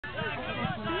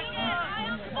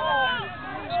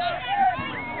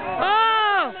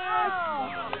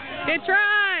Good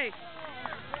try.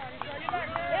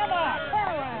 Come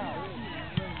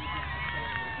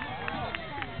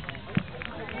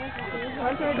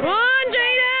on,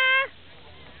 Jada.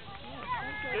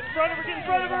 Get in front of her, get in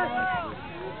front of her.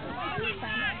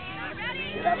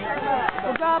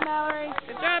 Good job, Mallory.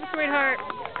 Good job, sweetheart.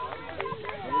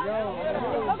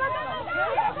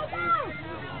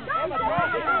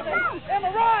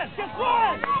 Emma, run! Just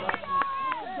run!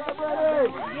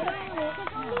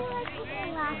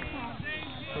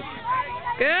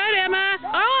 Good, Emma.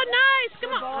 Oh, nice.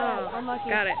 Come on. Oh,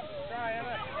 got it.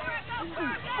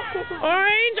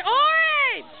 Orange,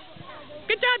 orange.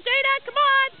 Good job, Jada. Come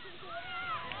on.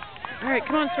 All right,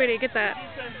 come on, sweetie. Get that.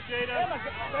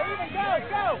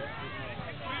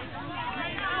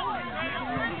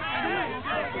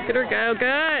 Get her go.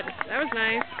 Good. That was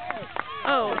nice.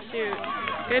 Oh, shoot.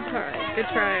 Good try. Good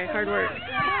try. Hard work.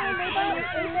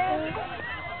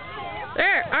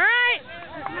 There. All right.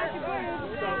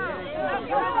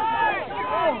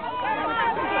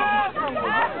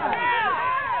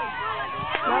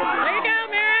 There you go,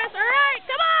 Maris. All right.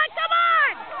 Come on. Come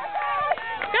on.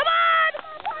 Come on.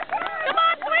 Come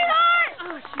on, sweetheart.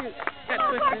 Oh, shoot. Got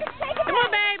twisted. Come on,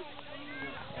 babe.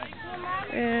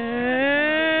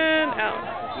 And out.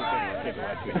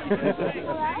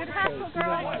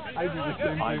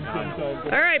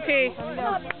 All right, P.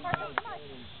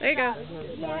 There you go.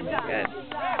 Good.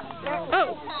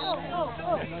 Oh.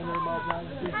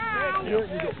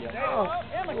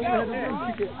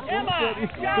 Emma,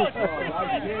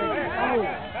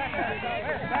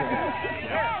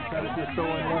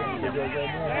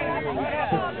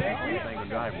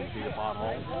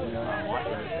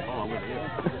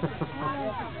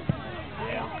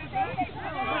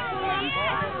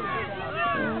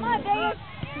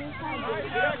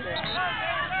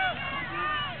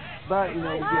 But, you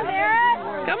know,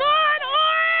 come on,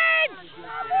 orange!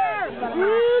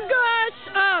 Oh, gosh.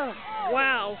 Oh,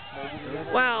 wow.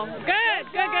 Wow.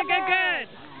 Good, good, good, good, good.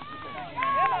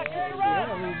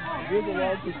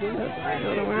 I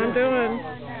don't know what I'm doing.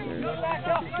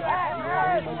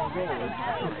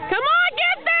 Come on,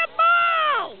 get that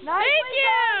ball! Thank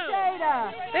you!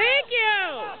 Thank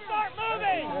you! start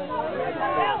moving!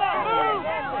 Emma, move!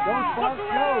 Look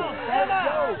around!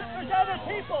 Emma, there's other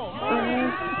people!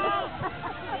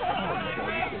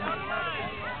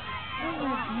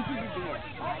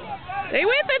 Stay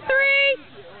with it,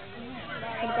 3!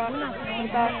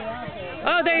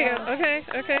 Oh, there you go. Okay,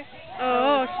 okay.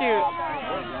 Oh, shoot.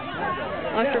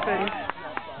 Lost your footing.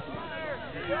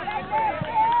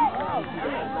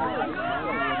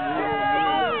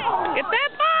 Get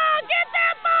that ball! Get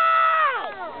that ball!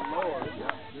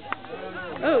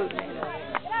 Oh.